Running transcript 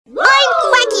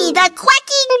the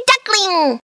quacking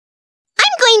duckling.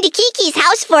 I'm going to Kiki's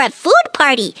house for a food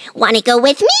party. Want to go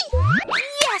with me?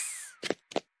 Yes!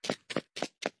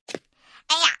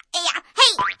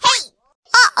 Hey!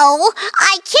 Uh-oh,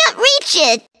 I can't reach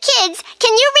it. Kids,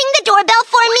 can you ring the doorbell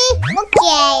for me?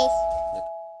 Okay.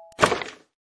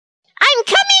 I'm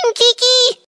coming,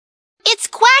 Kiki! It's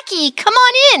Quacky. Come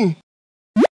on in.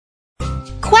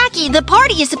 Quacky, the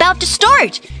party is about to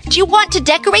start. Do you want to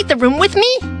decorate the room with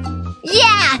me?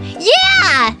 Yeah!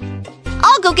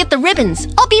 I'll go get the ribbons.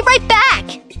 I'll be right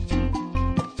back.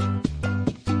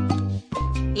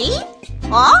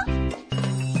 Huh?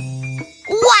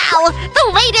 Wow,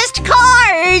 the latest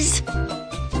cars!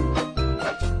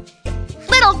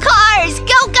 Little cars,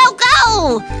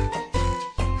 go!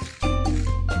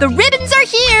 The ribbons are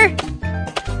here.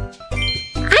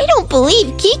 I don't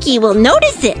believe Kiki will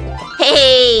notice it.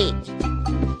 Hey!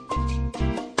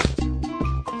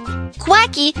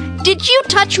 Quacky, did you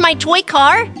touch my toy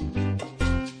car?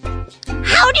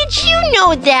 How did you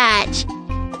know that?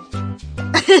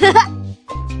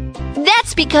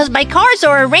 That's because my cars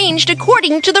are arranged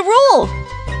according to the rule.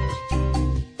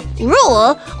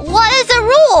 Rule? What is a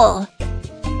rule?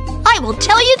 I will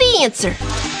tell you the answer.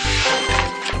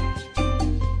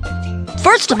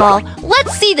 First of all,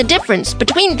 let's see the difference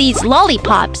between these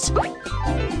lollipops.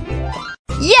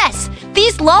 Yes,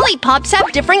 these lollipops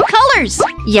have different colors.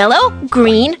 Yellow,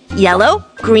 green, yellow,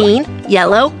 green,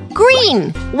 yellow,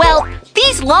 green. Well,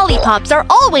 these lollipops are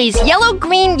always yellow,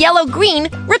 green,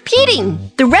 repeating.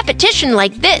 The repetition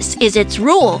like this is its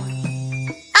rule.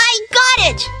 I got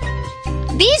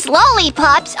it! These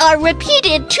lollipops are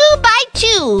repeated 2 by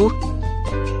 2.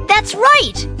 That's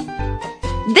right!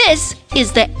 This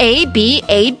is the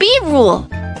ABAB rule.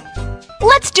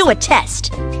 Let's do a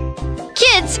test.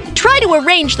 Kids, try to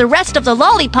arrange the rest of the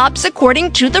lollipops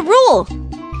according to the rule.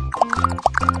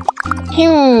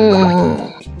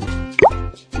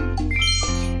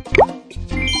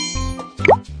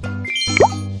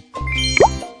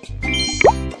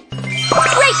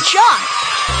 Great job!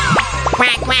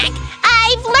 Quack!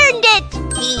 I've learned it!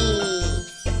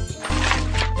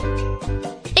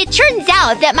 It turns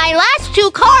out that my last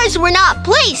 2 cars were not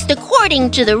placed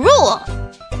according to the rule.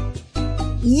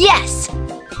 Yes!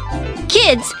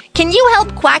 Kids, can you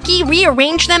help Quacky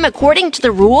rearrange them according to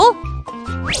the rule?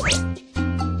 Great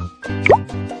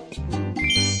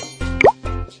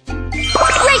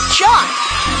job!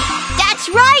 That's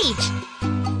right!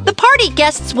 The party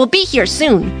guests will be here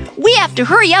soon. We have to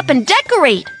hurry up and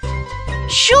decorate.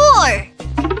 Sure!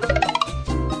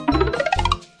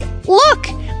 Look!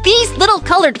 These little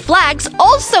colored flags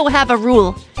also have a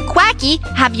rule. Quacky,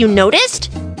 have you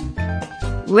noticed?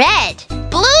 Red,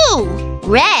 blue,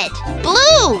 red,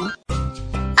 blue.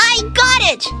 I got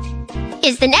it!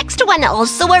 Is the next one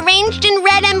also arranged in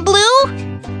red and blue?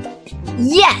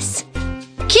 Yes!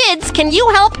 Kids, can you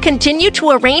help continue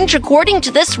to arrange according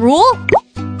to this rule?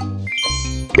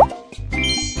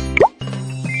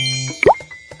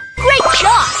 Great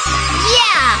job!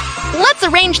 Yeah! Let's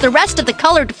arrange the rest of the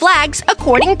colored flags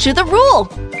according to the rule.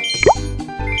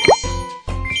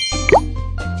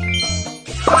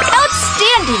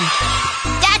 Outstanding!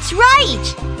 That's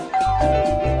right!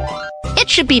 It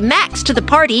should be Max to the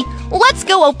party. Let's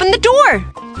go open the door.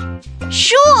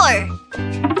 Sure!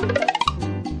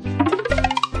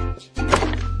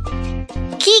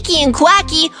 Kiki and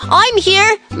Quacky, I'm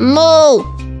here. Moo!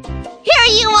 Here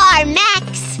you are,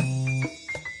 Max!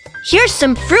 Here's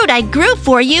some fruit I grew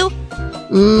for you.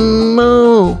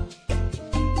 Moo!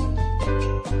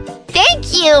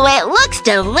 Thank you, it looks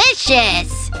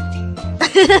delicious!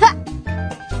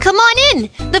 Come on in,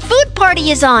 the food party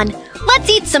is on. Let's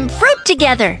eat some fruit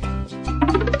together.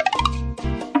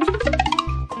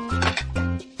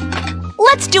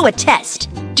 Let's do a test.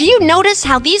 Do you notice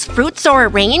how these fruits are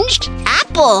arranged?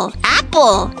 Apple,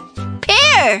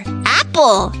 pear,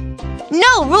 apple.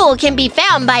 No rule can be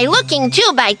found by looking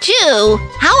 2 by 2.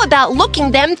 How about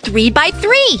looking them 3 by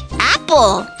 3?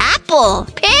 Apple,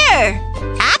 pear.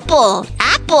 Apple,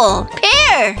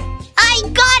 pear. I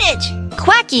got it!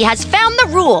 Quacky has found the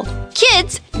rule.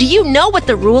 Kids, do you know what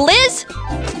the rule is?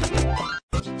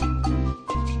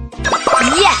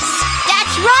 Yes!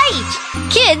 That's right!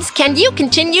 Kids, can you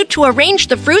continue to arrange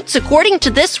the fruits according to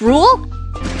this rule?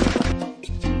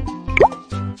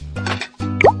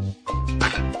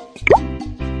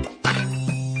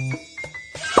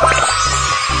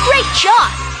 Great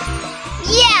job!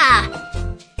 Yeah!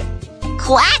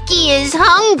 Quacky is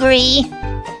hungry.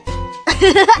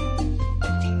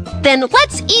 Then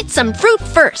let's eat some fruit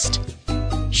first.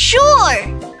 Sure!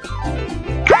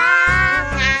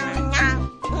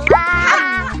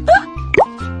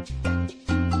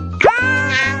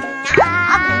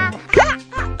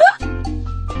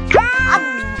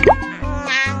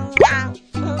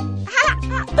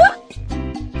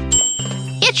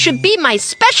 should be my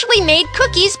specially made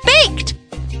cookies baked.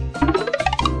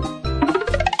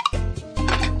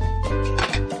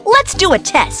 Let's do a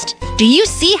test. Do you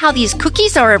see how these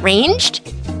cookies are arranged?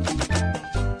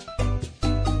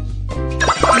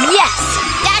 Yes,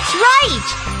 that's right!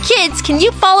 Kids, can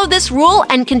you follow this rule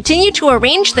and continue to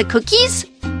arrange the cookies?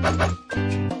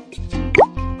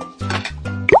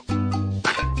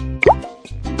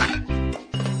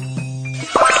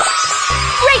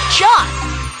 Great job!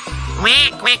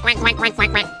 Quack, quack, quack, quack, quack, quack,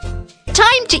 quack.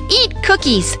 Time to eat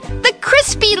cookies! The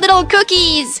crispy little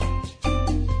cookies!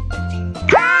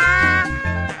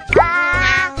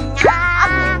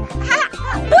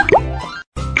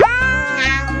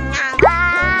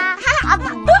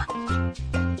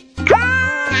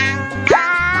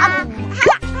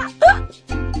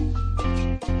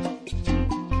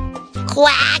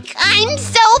 Quack, I'm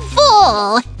so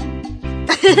full.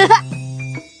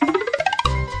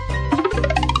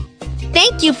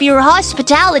 Thank you for your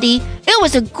hospitality. It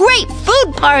was a great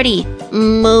food party.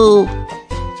 Moo.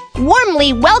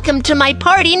 Warmly welcome to my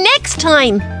party next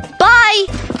time. Bye.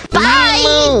 Bye.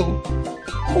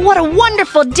 Moo. What a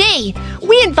wonderful day.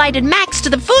 We invited Max to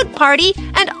the food party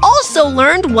and also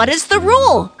learned what is the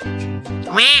rule.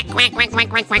 Quack, quack, quack, quack,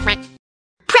 quack, quack, quack.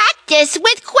 Practice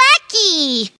with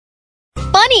Quacky.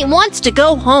 Bunny wants to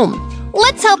go home.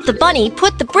 Let's help the bunny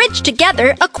put the bridge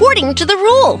together according to the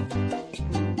rule.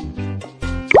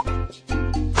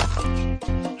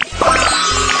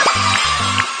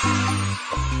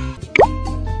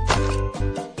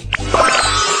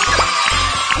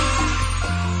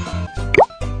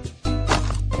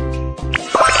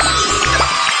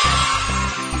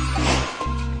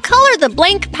 Color the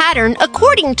blank pattern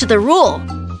according to the rule.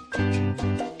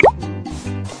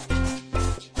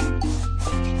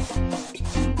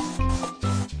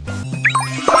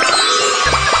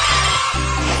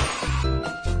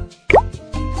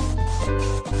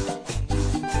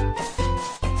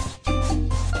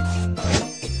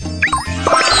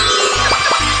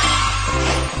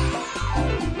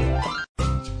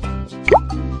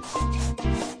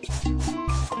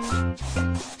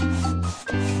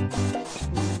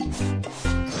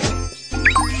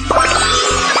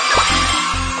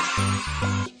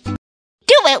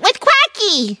 It with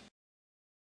Quacky.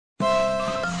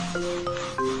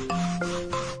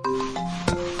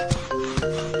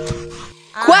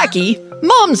 Quacky,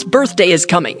 Mom's birthday is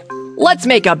coming. Let's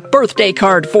make a birthday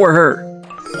card for her.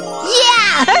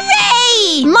 Yeah,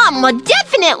 hooray! Mom will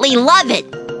definitely love it.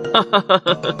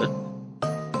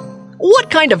 What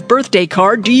kind of birthday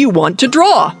card do you want to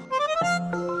draw?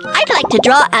 I'd like to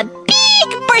draw a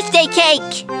big birthday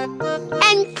cake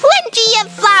and plenty of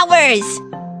flowers.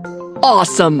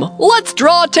 Awesome! Let's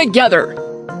draw together!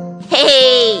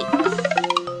 Hey!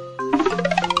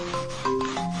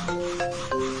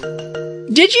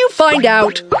 Did you find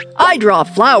out? I draw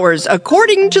flowers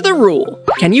according to the rule.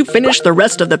 Can you finish the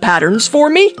rest of the patterns for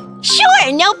me?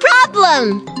 Sure, no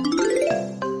problem.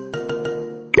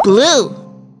 Blue.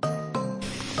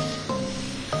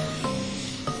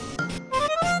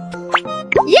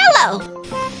 Yellow.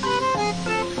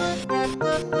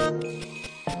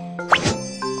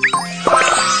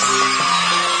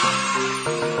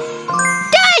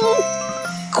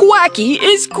 Quacky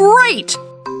is great!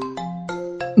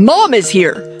 Mom is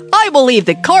here. I will leave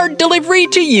the card delivery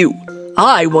to you.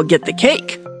 I will get the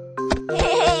cake.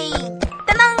 Hey!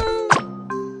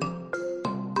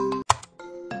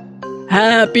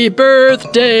 Happy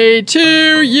birthday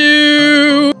to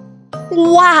you!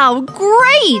 Wow,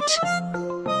 great!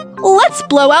 Let's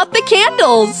blow out the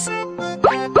candles!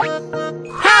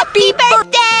 Happy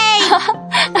birthday!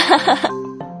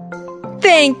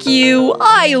 Thank you.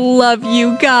 I love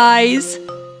you guys.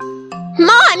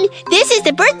 Mom, this is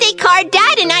the birthday card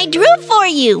Dad and I drew for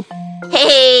you.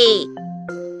 Hey!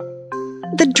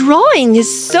 The drawing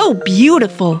is so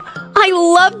beautiful. I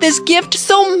love this gift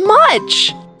so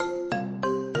much.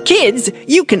 Kids,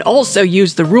 you can also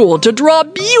use the rule to draw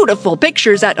beautiful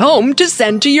pictures at home to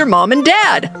send to your mom and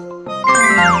dad.